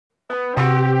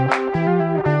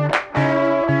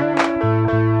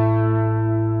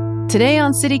Today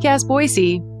on CityCast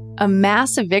Boise, a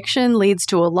mass eviction leads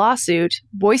to a lawsuit,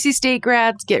 Boise State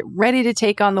grads get ready to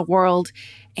take on the world,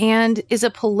 and is a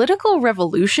political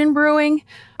revolution brewing?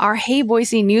 Our Hey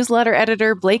Boise newsletter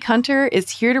editor, Blake Hunter, is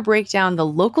here to break down the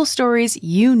local stories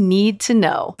you need to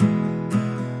know.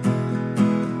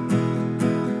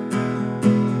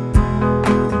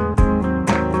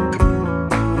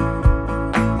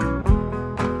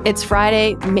 It's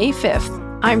Friday, May 5th.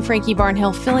 I'm Frankie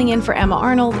Barnhill, filling in for Emma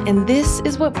Arnold, and this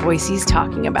is what Boise's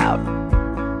talking about.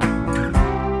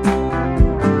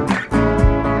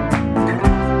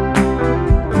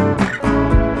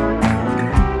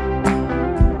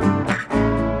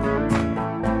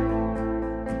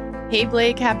 Hey,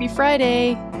 Blake, happy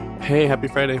Friday. Hey, happy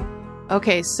Friday.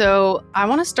 Okay, so I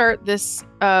want to start this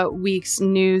week's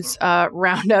news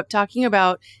roundup talking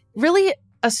about really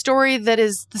a story that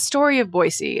is the story of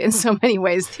Boise in so many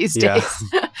ways these days.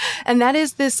 And that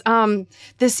is this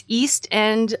this East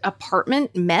End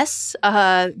apartment mess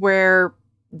where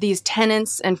these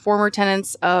tenants and former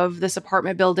tenants of this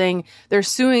apartment building, they're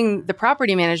suing the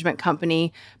property management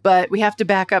company. But we have to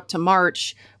back up to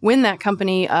March when that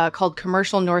company called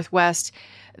Commercial Northwest,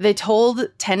 they told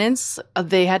tenants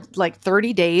they had like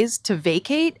 30 days to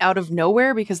vacate out of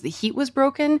nowhere because the heat was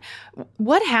broken.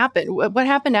 What happened? What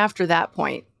happened after that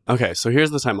point? Okay, so here's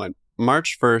the timeline.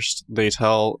 March 1st, they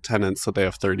tell tenants that they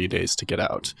have 30 days to get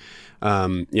out.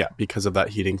 Because of that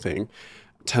heating thing.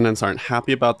 Tenants aren't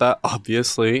happy about that,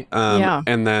 obviously.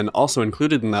 And then also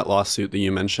included in that lawsuit that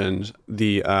you mentioned,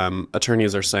 the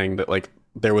attorneys are saying that like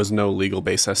there was no legal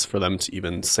basis for them to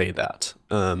even say that.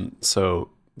 So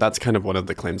that's kind of one of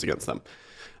the claims against them.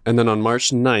 And then on March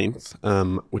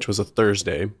 9th, which was a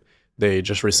Thursday, they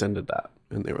just rescinded that.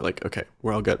 And they were like, okay,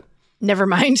 we're all good. Never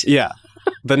mind. Yeah.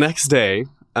 The next day,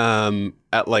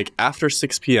 at like after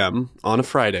 6 p.m. on a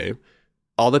Friday,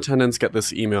 all the tenants get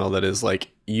this email that is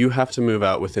like, you have to move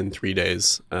out within 3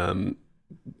 days.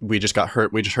 We just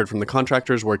heard from the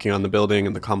contractors working on the building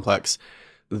and the complex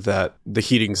that the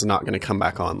heating's not going to come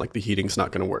back on. Like the heating's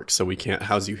not going to work. So we can't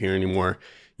house you here anymore.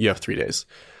 You have 3 days.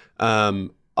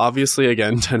 Obviously,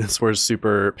 again, tenants were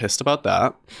super pissed about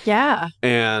that. Yeah.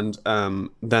 And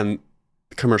then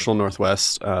Commercial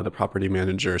Northwest, the property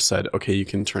manager, said, okay, you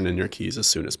can turn in your keys as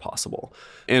soon as possible.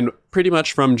 And pretty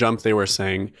much from jump, they were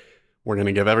saying, we're going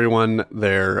to give everyone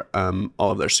their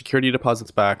all of their security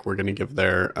deposits back. We're going to give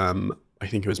their, I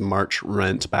think it was March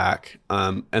rent back,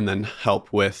 and then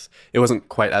help with, it wasn't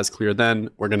quite as clear then,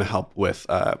 we're going to help with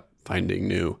finding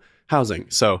new housing.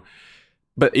 So,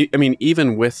 but I mean,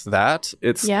 even with that,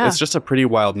 it's just a pretty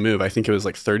wild move. I think it was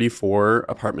like 34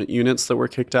 apartment units that were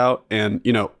kicked out. And,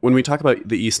 you know, when we talk about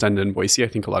the East End in Boise, I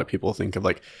think a lot of people think of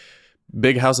like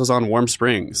big houses on Warm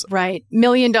Springs. Right. $1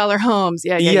 million homes.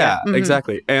 Yeah, mm-hmm.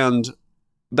 Exactly. And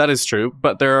that is true.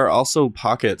 But there are also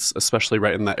pockets, especially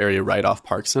right in that area, right off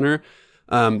Park Center,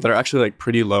 that are actually like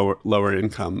pretty lower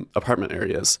income apartment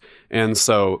areas. And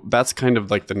so that's kind of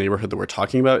like the neighborhood that we're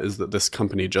talking about, is that this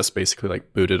company just basically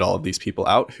like booted all of these people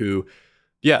out who,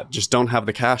 just don't have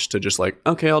the cash to just like,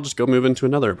 okay, I'll just go move into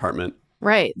another apartment.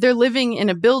 Right. They're living in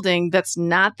a building that's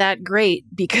not that great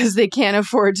because they can't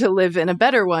afford to live in a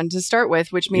better one to start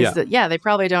with, which means that, they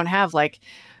probably don't have like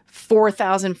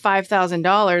 $4,000,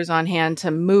 $5,000 on hand to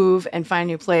move and find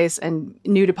a new place and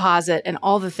new deposit and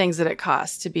all the things that it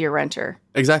costs to be a renter.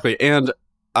 Exactly. And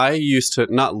I used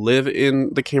to not live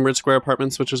in the Cambridge Square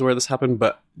apartments, which is where this happened,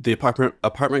 but the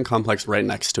apartment complex right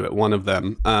next to it, one of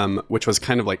them, which was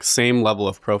kind of like same level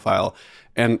of profile.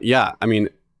 And I mean,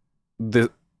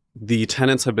 the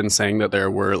tenants have been saying that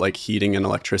there were like heating and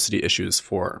electricity issues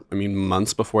for,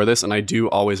 months before this. And I do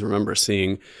always remember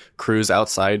seeing crews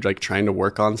outside, like trying to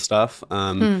work on stuff.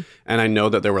 And I know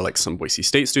that there were like some Boise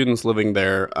State students living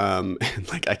there. And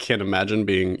like, I can't imagine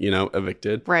being,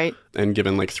 evicted. Right. And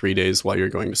given like 3 days while you're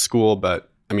going to school. But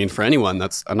for anyone,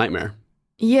 that's a nightmare.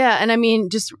 Yeah.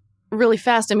 And just really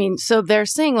fast. So they're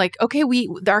saying like, okay,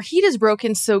 our heat is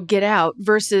broken, so get out,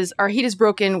 versus our heat is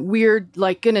broken, we're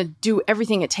like going to do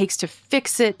everything it takes to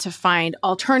fix it, to find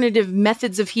alternative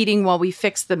methods of heating while we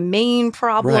fix the main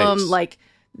problem. Right. Like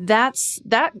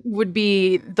that would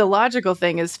be the logical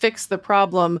thing, is fix the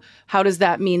problem. How does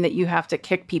that mean that you have to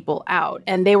kick people out?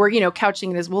 And they were,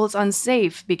 couching it as, well, it's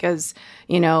unsafe because,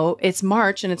 it's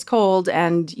March and it's cold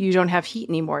and you don't have heat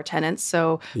anymore, tenants.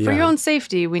 So for your own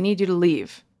safety, we need you to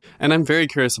leave. And I'm very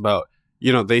curious about,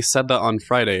 they said that on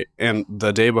Friday, and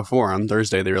the day before on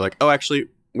Thursday, they were like, oh, actually,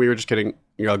 we were just kidding.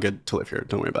 You're all good to live here.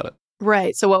 Don't worry about it.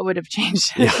 Right. So what would have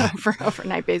changed for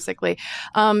overnight, basically?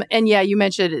 And yeah, you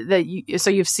mentioned that so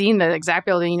you've seen the exact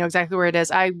building, you know exactly where it is.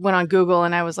 I went on Google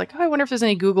and I was like, oh, I wonder if there's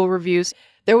any Google reviews.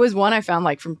 There was one I found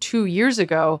like from 2 years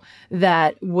ago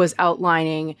that was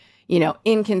outlining, you know,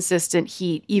 inconsistent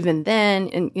heat even then,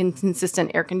 and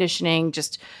inconsistent air conditioning,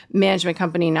 just management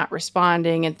company not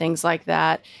responding and things like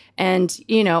that. And,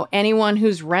 you know, anyone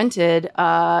who's rented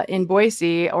in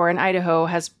Boise or in Idaho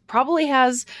probably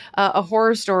has a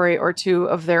horror story or two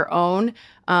of their own.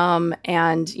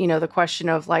 And, you know, the question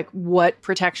of like what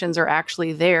protections are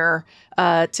actually there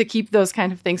to keep those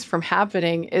kind of things from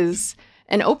happening is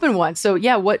an open one. So,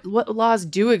 yeah, what laws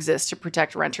do exist to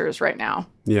protect renters right now?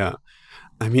 Yeah.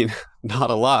 I mean, not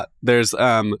a lot. There's,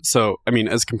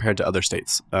 as compared to other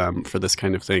states for this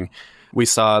kind of thing, we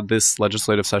saw this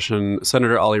legislative session,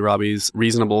 Senator Ali Rabi's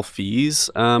reasonable fees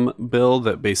bill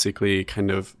that basically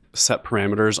kind of set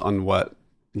parameters on what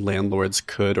landlords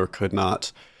could or could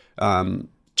not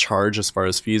charge as far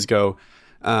as fees go.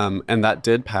 And that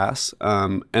did pass.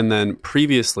 And then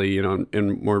previously, you know,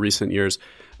 in more recent years,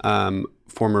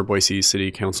 former Boise City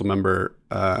Council member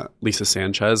Lisa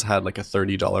Sanchez had like a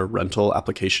 $30 rental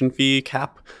application fee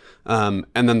cap. And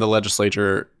then the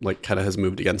legislature like kind of has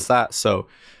moved against that. So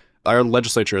our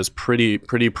legislature is pretty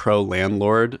pro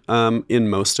landlord in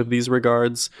most of these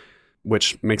regards,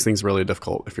 which makes things really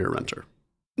difficult if you're a renter.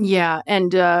 Yeah.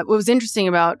 And what was interesting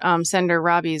about Senator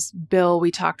Rabi's bill,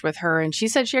 we talked with her and she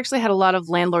said she actually had a lot of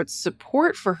landlord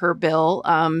support for her bill.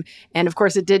 And of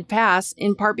course, it did pass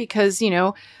in part because, you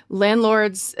know,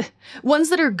 landlords, ones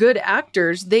that are good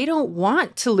actors, they don't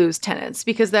want to lose tenants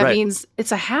because that means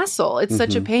it's a hassle. It's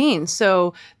such a pain.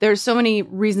 So there's so many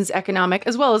reasons, economic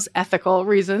as well as ethical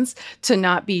reasons, to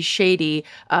not be shady.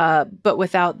 But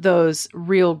without those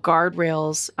real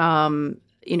guardrails,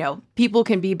 you know, people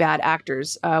can be bad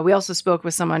actors. We also spoke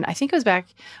with someone, I think it was back,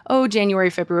 January,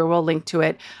 February, we'll link to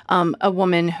it, a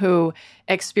woman who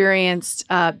experienced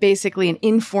basically an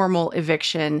informal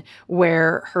eviction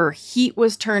where her heat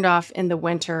was turned off in the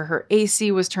winter, her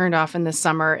AC was turned off in the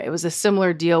summer. It was a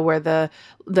similar deal where the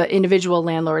individual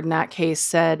landlord in that case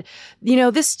said, you know,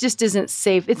 this just isn't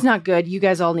safe. It's not good. You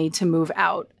guys all need to move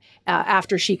out.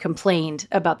 After she complained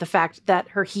about the fact that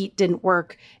her heat didn't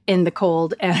work in the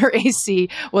cold and her AC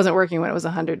wasn't working when it was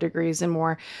 100 degrees and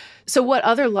more. So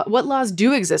what laws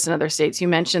do exist in other states? You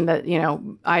mentioned that, you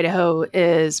know, Idaho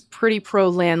is pretty pro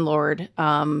landlord.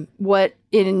 What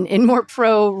in more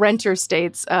pro renter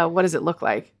states, what does it look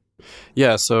like?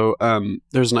 Yeah, so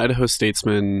there's an Idaho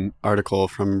Statesman article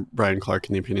from Brian Clark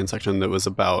in the opinion section that was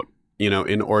about, you know,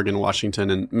 in Oregon, Washington,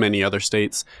 and many other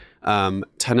states,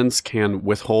 tenants can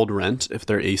withhold rent if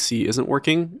their AC isn't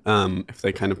working, if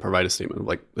they kind of provide a statement of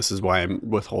like, this is why I'm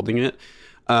withholding it.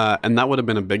 And that would have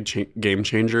been a big game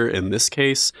changer in this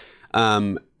case.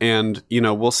 And, you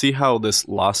know, we'll see how this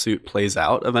lawsuit plays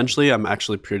out eventually. I'm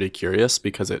actually pretty curious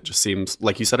because it just seems,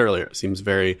 like you said earlier, it seems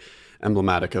very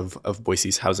emblematic of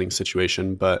Boise's housing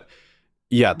situation. But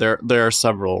yeah, there are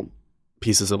several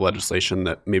pieces of legislation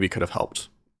that maybe could have helped.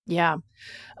 Yeah.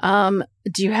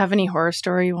 Do you have any horror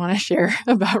story you want to share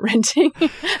about renting?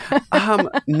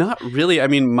 Not really. I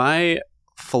mean, my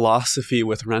philosophy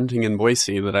with renting in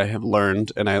Boise that I have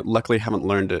learned, and I luckily haven't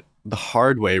learned it the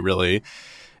hard way really,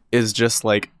 is just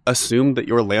like assume that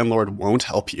your landlord won't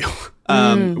help you,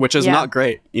 which is not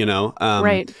great, you know?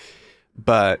 Right.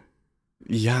 But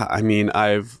yeah, I mean,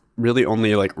 I've really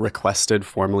only like requested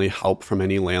formally help from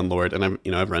any landlord, and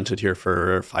I've rented here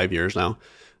for 5 years now.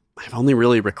 I've only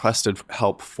really requested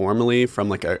help formally from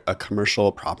like a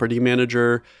commercial property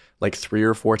manager like 3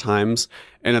 or 4 times.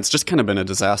 And it's just kind of been a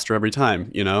disaster every time,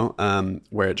 you know,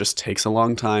 where it just takes a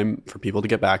long time for people to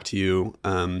get back to you.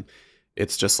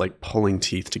 It's just like pulling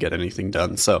teeth to get anything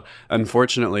done. So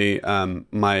unfortunately,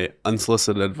 my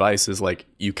unsolicited advice is like,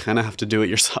 you kind of have to do it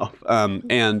yourself.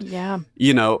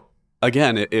 You know,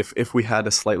 again, if we had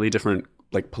a slightly different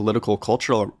like political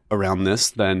culture around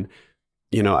this, then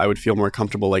you know, I would feel more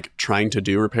comfortable like trying to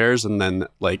do repairs and then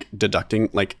like deducting,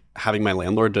 like having my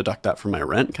landlord deduct that from my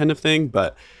rent kind of thing.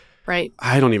 But right.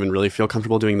 I don't even really feel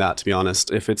comfortable doing that, to be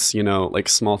honest. If it's, you know, like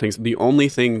small things, the only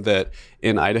thing that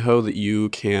in Idaho that you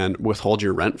can withhold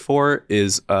your rent for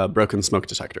is broken smoke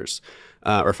detectors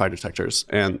or fire detectors.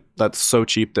 And that's so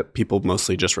cheap that people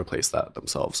mostly just replace that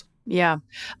themselves. Yeah.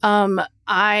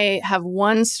 I have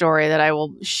one story that I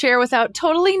will share without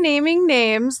totally naming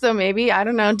names, though maybe, I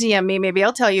don't know, DM me, maybe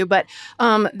I'll tell you. But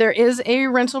there is a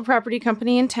rental property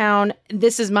company in town.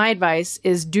 This is my advice,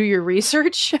 is do your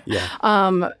research.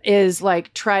 Yeah. Is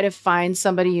like try to find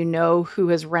somebody you know who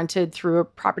has rented through a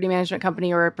property management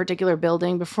company or a particular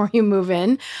building before you move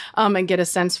in, and get a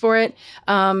sense for it.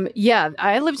 Yeah,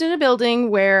 I lived in a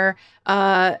building where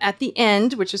at the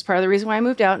end, which is part of the reason why I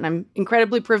moved out, and I'm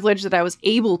incredibly privileged that I was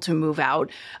able to move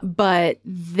out, but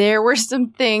there were some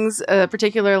things,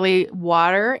 particularly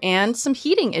water and some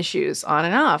heating issues on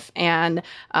and off. And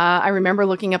I remember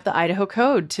looking up the Idaho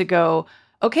code to go,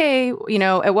 okay,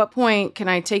 at what point can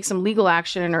I take some legal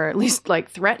action or at least like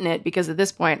threaten it? Because at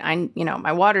this point,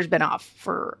 my water's been off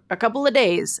for a couple of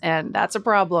days and that's a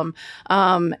problem.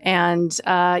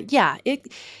 Yeah,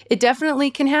 it definitely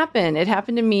can happen. It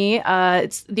happened to me.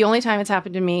 It's the only time it's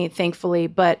happened to me, thankfully.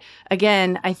 But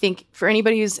again, I think for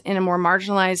anybody who's in a more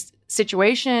marginalized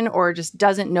situation or just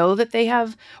doesn't know that they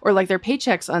have, or like their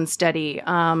paycheck's unsteady,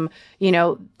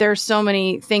 there's so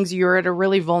many things. You're at a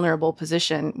really vulnerable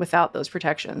position without those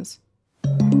protections.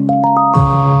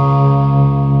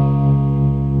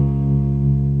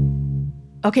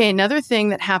 Okay, another thing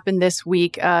that happened this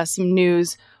week, some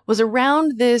news, was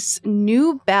around this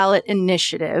new ballot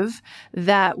initiative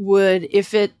that would,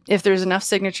 if there's enough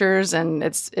signatures and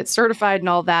it's certified and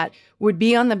all that, would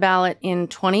be on the ballot in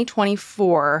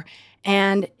 2024.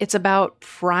 And it's about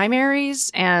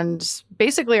primaries and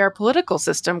basically our political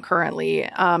system currently,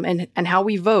 and how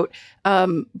we vote.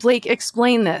 Blake,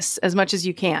 explain this as much as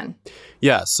you can.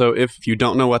 Yeah, so if you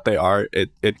don't know what they are,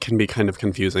 it can be kind of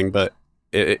confusing, but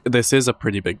this is a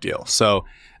pretty big deal. So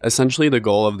essentially the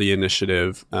goal of the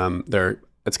initiative,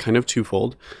 it's kind of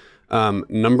twofold.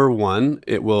 Number one,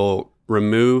 it will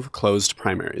remove closed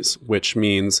primaries, which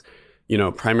means,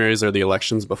 primaries are the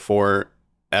elections before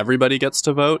everybody gets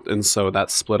to vote. And so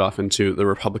that's split off into the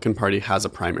Republican Party has a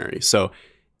primary. So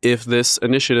if this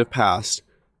initiative passed,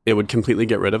 it would completely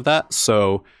get rid of that.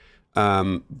 So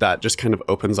that just kind of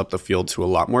opens up the field to a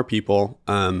lot more people.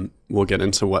 We'll get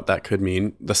into what that could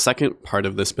mean. The second part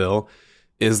of this bill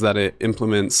is that it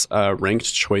implements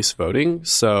ranked choice voting.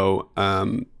 So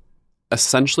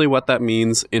essentially what that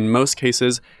means in most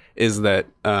cases is that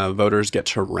voters get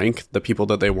to rank the people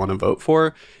that they want to vote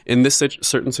for. In this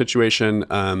certain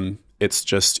situation, it's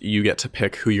just you get to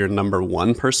pick who your number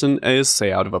one person is,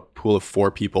 say out of a pool of 4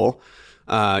 people.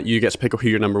 You get to pick who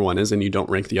your number one is and you don't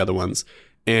rank the other ones.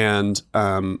 And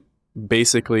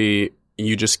basically,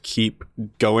 you just keep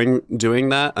doing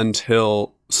that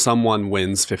until someone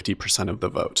wins 50% of the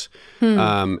vote.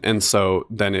 And so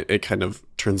then it kind of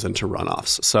turns into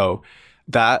runoffs. So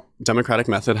that democratic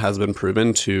method has been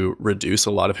proven to reduce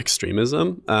a lot of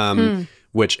extremism,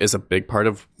 which is a big part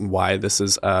of why this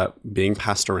is being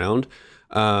passed around.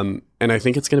 And I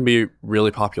think it's going to be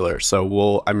really popular.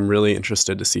 So I'm really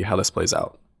interested to see how this plays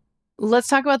out. Let's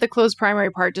talk about the closed primary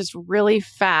part just really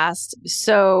fast.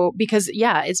 So, because,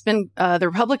 it's been the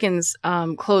Republicans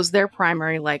closed their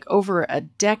primary like over a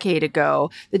decade ago.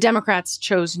 The Democrats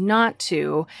chose not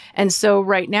to. And so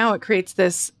right now it creates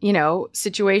this,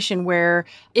 situation where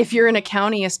if you're in a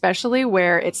county, especially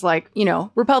where it's like,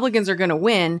 Republicans are going to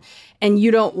win and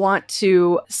you don't want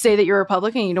to say that you're a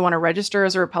Republican, you don't want to register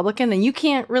as a Republican, then you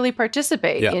can't really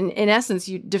participate. Yeah. In essence,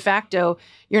 you de facto,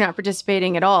 you're not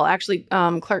participating at all. Actually,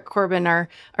 Clark Corbin, our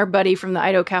buddy from the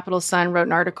Idaho Capital Sun, wrote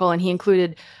an article and he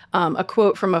included a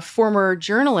quote from a former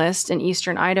journalist in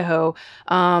Eastern Idaho,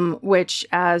 which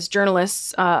as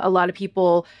journalists, a lot of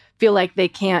people feel like they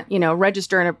can't,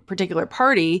 register in a particular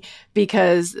party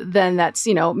because then that's,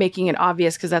 making it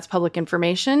obvious because that's public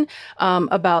information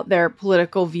about their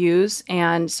political views.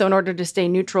 And so in order to stay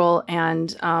neutral and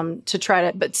to try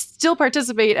to, but still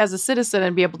participate as a citizen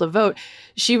and be able to vote,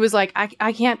 she was like,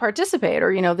 I can't participate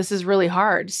or, this is really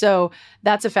hard. So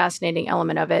that's a fascinating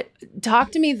element of it.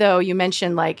 Talk to me, though. You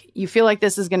mentioned like you feel like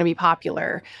this is going to be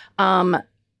popular.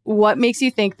 What makes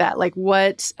you think that? Like,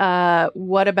 what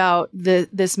about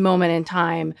this moment in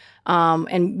time,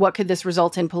 and what could this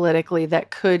result in politically that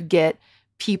could get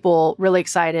people really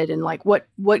excited? And like, what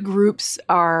groups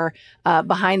are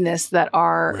behind this that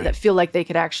feel like they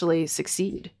could actually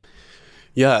succeed?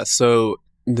 Yeah, so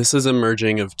this is a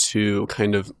merging of 2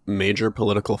 kind of major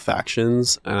political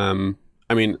factions. And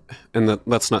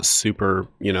that's not super,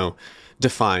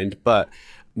 defined, but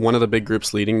one of the big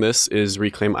groups leading this is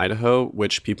Reclaim Idaho,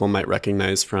 which people might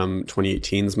recognize from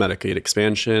 2018's Medicaid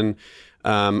expansion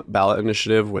ballot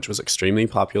initiative, which was extremely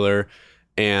popular.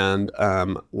 And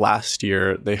last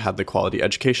year, they had the Quality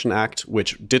Education Act,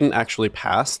 which didn't actually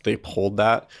pass. They pulled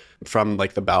that from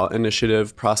like the ballot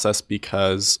initiative process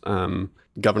because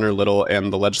Governor Little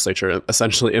and the legislature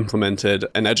essentially implemented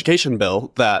an education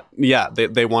bill that,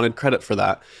 they wanted credit for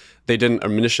that. They didn't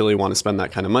initially want to spend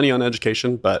that kind of money on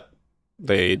education, but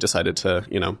they decided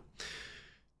to,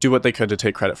 do what they could to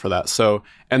take credit for that. So,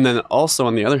 and then also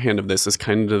on the other hand of this is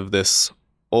kind of this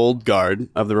old guard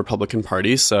of the Republican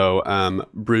Party. So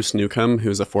Bruce Newcomb,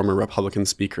 who's a former Republican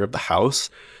Speaker of the House,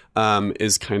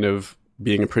 is kind of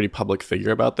being a pretty public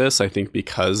figure about this, I think,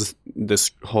 because this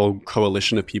whole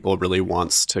coalition of people really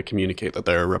wants to communicate that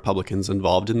there are Republicans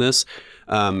involved in this,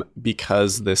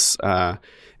 because this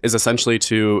is essentially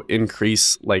to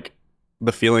increase like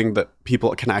the feeling that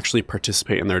people can actually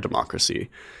participate in their democracy.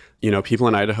 People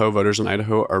in Idaho, voters in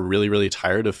Idaho are really, really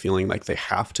tired of feeling like they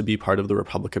have to be part of the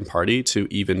Republican Party to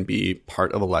even be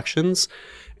part of elections.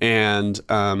 And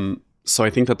so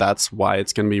I think that that's why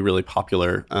it's going to be really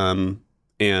popular.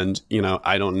 And,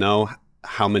 I don't know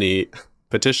how many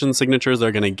petition signatures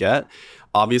they're going to get.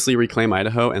 Obviously, Reclaim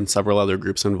Idaho and several other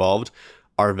groups involved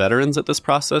are veterans at this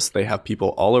process. They have people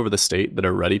all over the state that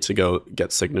are ready to go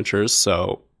get signatures.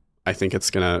 So I think it's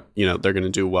going to, they're going to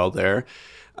do well there.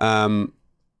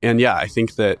 And yeah, I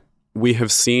think that we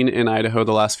have seen in Idaho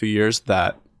the last few years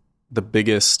that the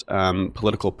biggest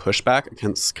political pushback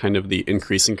against kind of the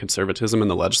increasing conservatism in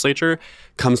the legislature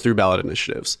comes through ballot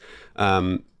initiatives.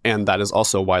 And that is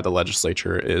also why the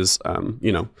legislature is,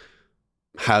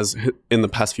 has in the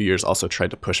past few years also tried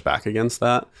to push back against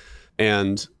that.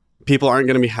 And people aren't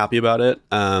going to be happy about it.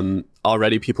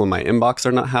 Already people in my inbox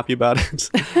are not happy about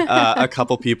it. A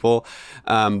couple people,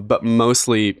 but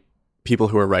mostly people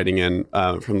who are writing in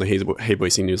from the Hey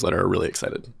Boise newsletter are really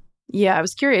excited. Yeah, I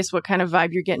was curious what kind of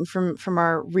vibe you're getting from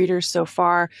our readers so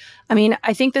far. I mean,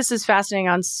 I think this is fascinating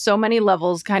on so many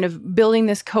levels, kind of building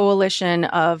this coalition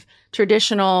of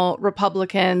traditional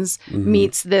Republicans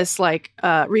meets this like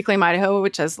Reclaim Idaho,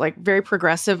 which has like very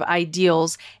progressive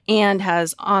ideals and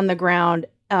has on the ground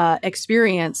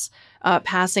experience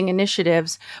passing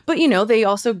initiatives. But,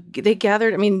 they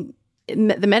gathered,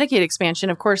 the Medicaid expansion,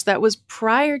 of course, that was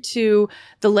prior to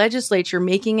the legislature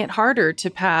making it harder to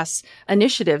pass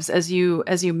initiatives, as you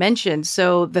mentioned.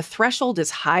 So the threshold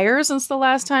is higher since the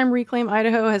last time Reclaim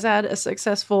Idaho has had a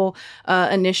successful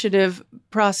initiative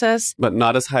process. But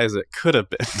not as high as it could have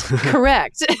been.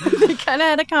 Correct. They kind of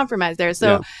had a compromise there.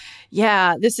 So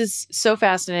yeah, this is so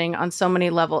fascinating on so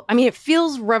many levels. It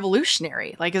feels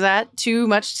revolutionary. Like, is that too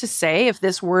much to say if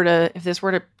this were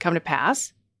to come to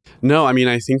pass? No,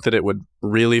 I think that it would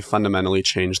really fundamentally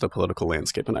change the political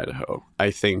landscape in Idaho.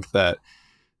 I think that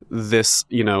this,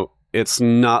 it's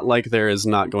not like there is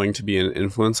not going to be an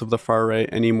influence of the far right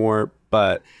anymore,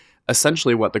 but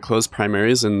essentially what the closed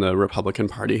primaries in the Republican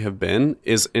Party have been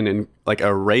is in like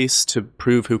a race to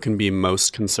prove who can be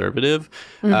most conservative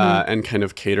and kind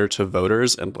of cater to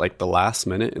voters and like the last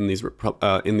minute in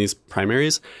these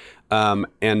primaries,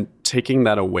 and taking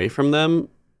that away from them.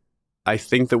 I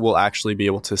think that we'll actually be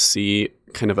able to see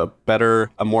kind of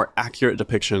a more accurate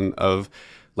depiction of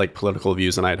like political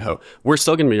views in Idaho. We're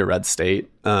still going to be a red state.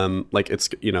 Like it's,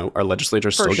 our legislature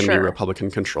is still going to be Republican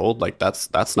controlled. Like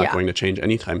that's not going to change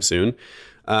anytime soon.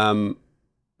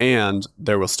 And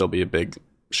there will still be a big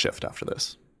shift after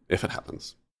this, if it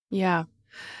happens. Yeah.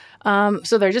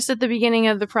 So they're just at the beginning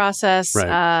of the process,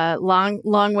 right.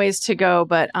 Long ways to go,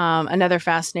 but another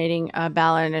fascinating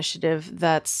ballot initiative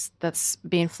that's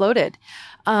being floated.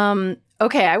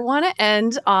 Okay, I want to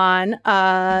end on,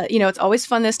 it's always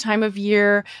fun this time of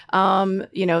year.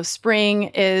 Spring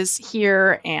is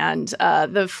here and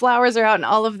the flowers are out and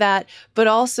all of that, but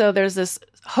also there's this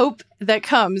hope that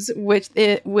comes with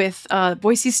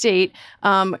Boise State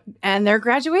and their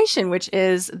graduation, which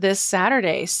is this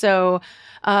Saturday. So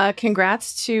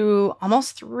congrats to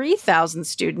almost 3,000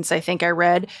 students, I think I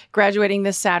read, graduating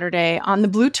this Saturday on the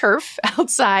blue turf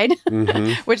outside,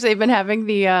 which they've been having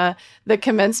the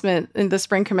commencement and the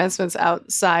spring commencements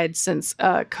outside since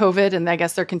COVID, and I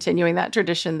guess they're continuing that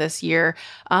tradition this year.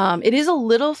 It is a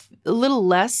little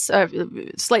less,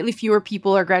 slightly fewer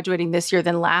people are graduating this year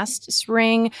than last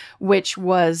spring, which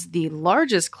was the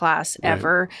largest class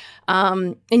ever.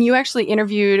 And you actually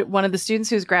interviewed one of the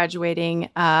students who's graduating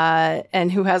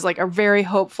and who has like a very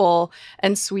hopeful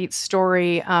and sweet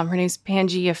story. Her name's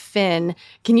Pangea Finn.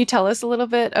 Can you tell us a little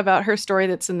bit about her story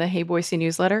that's in the Hey Boise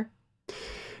newsletter?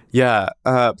 Yeah,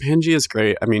 Pangea is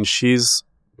great. She's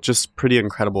just pretty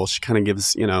incredible. She kind of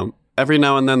gives, every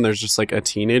now and then there's just like a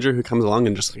teenager who comes along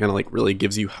and just kind of like really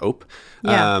gives you hope.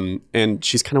 Yeah. And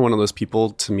she's kind of one of those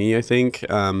people to me, I think.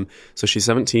 So she's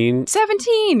 17.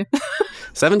 17!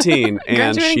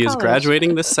 And she is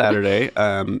graduating this Saturday.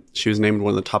 She was named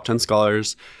one of the top 10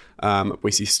 scholars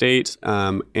Boise State,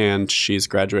 and she's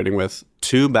graduating with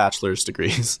 2 bachelor's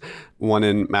degrees, one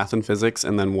in math and physics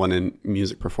and then one in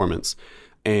music performance.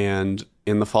 And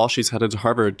in the fall, she's headed to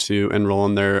Harvard to enroll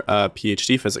in their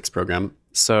PhD physics program.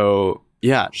 So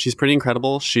yeah, she's pretty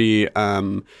incredible. She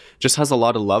just has a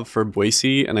lot of love for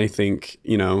Boise. And I think,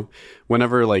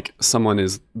 whenever like someone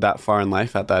is that far in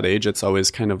life at that age, it's always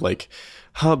kind of like,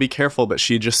 oh, be careful. But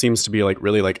she just seems to be like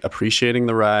really like appreciating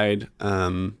the ride.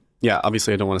 Yeah,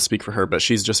 obviously I don't want to speak for her, but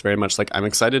she's just very much like, I'm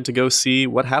excited to go see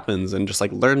what happens and just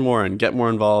like learn more and get more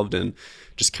involved and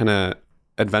just kind of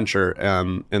adventure.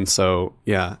 And so,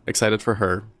 yeah, excited for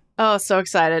her. Oh, so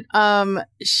excited.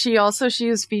 She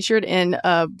was featured in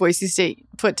Boise State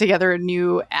put together a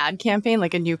new ad campaign,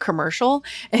 like a new commercial,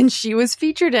 and she was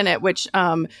featured in it, which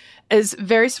is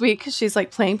very sweet because she's like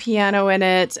playing piano in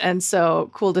it. And so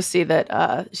cool to see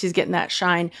that she's getting that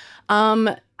shine.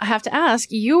 I have to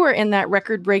ask, you were in that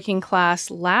record-breaking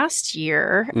class last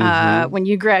year when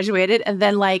you graduated, and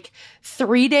then like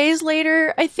 3 days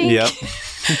later, I think,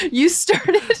 you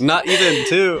started. Not even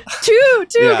 2. 2,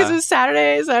 because it was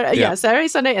Saturday,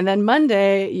 Sunday, and then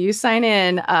Monday, you sign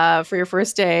in for your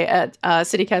first day at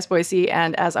CityCast Boise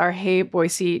and as our Hey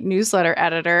Boise newsletter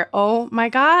editor. Oh my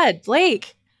God,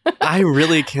 Blake. I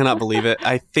really cannot believe it.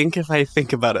 I think if I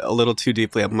think about it a little too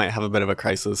deeply, I might have a bit of a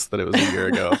crisis that it was a year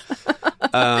ago.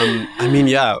 I mean,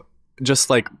 yeah,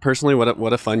 just like personally,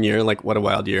 what a fun year, like what a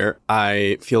wild year.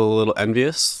 I feel a little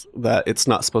envious that it's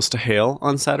not supposed to hail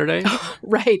on Saturday.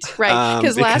 Right.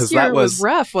 Because last year was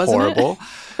rough, wasn't horrible.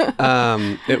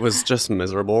 It was just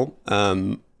miserable.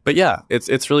 But yeah,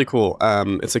 it's really cool.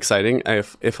 It's exciting.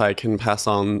 If I can pass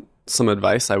on some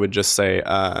advice, I would just say,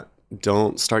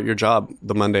 don't start your job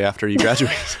the Monday after you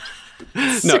graduate.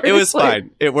 No, it was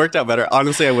fine. It worked out better.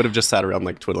 Honestly, I would have just sat around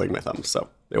like twiddling my thumbs. So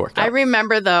it worked out. I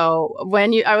remember though,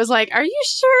 I was like, are you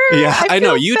sure? Yeah, I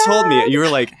know. You told me. You were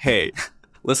like, hey,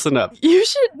 listen up. You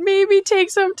should maybe take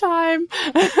some time.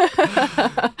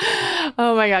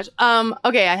 Oh my gosh.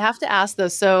 Okay, I have to ask though.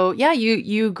 So yeah,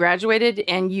 you graduated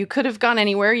and you could have gone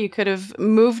anywhere. You could have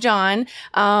moved on.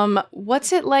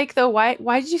 What's it like though? Why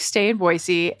did you stay in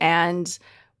Boise? And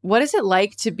what is it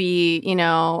like to be,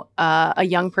 a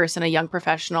young person, a young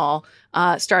professional,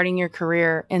 starting your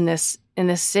career in this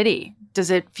city? How's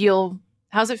it feel?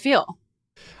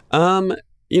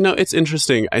 It's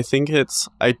interesting. I think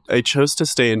I chose to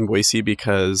stay in Boise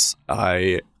because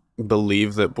I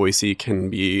believe that Boise can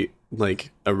be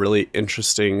like a really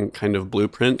interesting kind of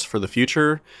blueprint for the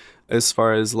future as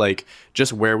far as like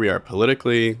just where we are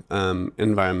politically,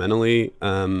 environmentally,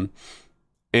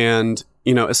 and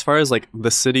as far as like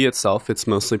the city itself, it's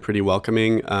mostly pretty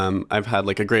welcoming. I've had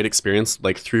like a great experience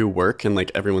like through work, and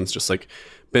like everyone's just like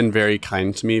been very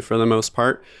kind to me for the most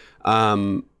part.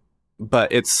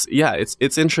 But it's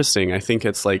interesting. I think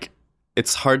it's like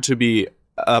it's hard to be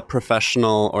a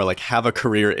professional or like have a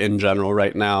career in general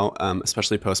right now,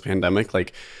 especially post pandemic.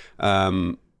 Like,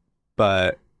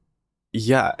 but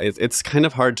yeah, it's kind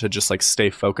of hard to just like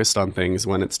stay focused on things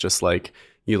when it's just like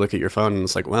you look at your phone and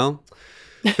it's like, well,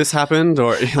 this happened,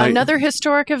 or like, another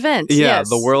historic event. Yeah, yes,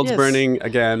 the world's burning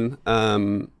again.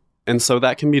 And so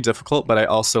that can be difficult, but I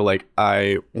also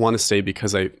I want to stay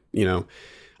because I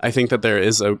think that there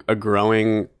is a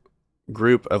growing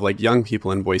group of like young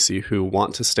people in Boise who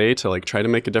want to stay to like try to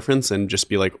make a difference and just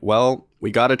be like, well,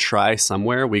 we got to try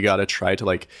somewhere. We got to try to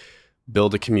like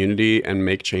build a community and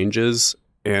make changes,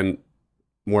 and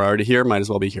we're already here, might as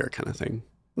well be here kind of thing.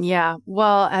 Yeah.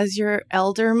 Well, as your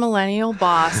elder millennial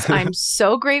boss, I'm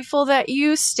so grateful that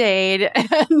you stayed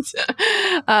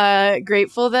and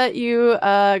grateful that you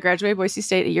graduated Boise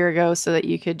State a year ago so that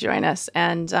you could join us.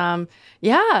 And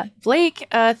yeah, Blake,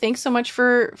 thanks so much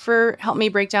for helping me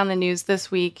break down the news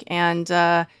this week. And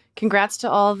congrats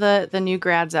to all the new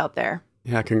grads out there.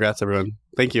 Yeah, congrats, everyone.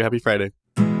 Thank you. Happy Friday.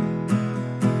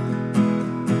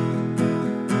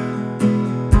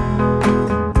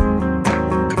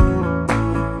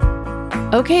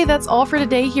 Okay, that's all for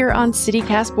today here on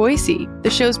CityCast Boise. The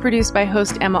show's produced by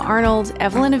host Emma Arnold,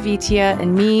 Evelyn Avitia,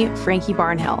 and me, Frankie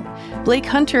Barnhill. Blake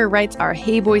Hunter writes our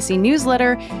Hey Boise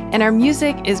newsletter, and our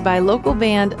music is by local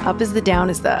band Up As The Down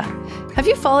Is The. Have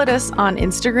you followed us on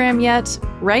Instagram yet?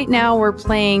 Right now, we're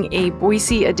playing a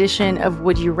Boise edition of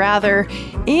Would You Rather,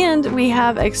 and we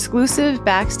have exclusive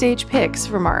backstage pics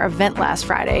from our event last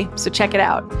Friday, so check it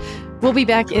out. We'll be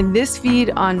back in this feed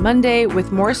on Monday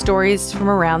with more stories from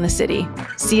around the city.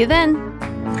 See you then.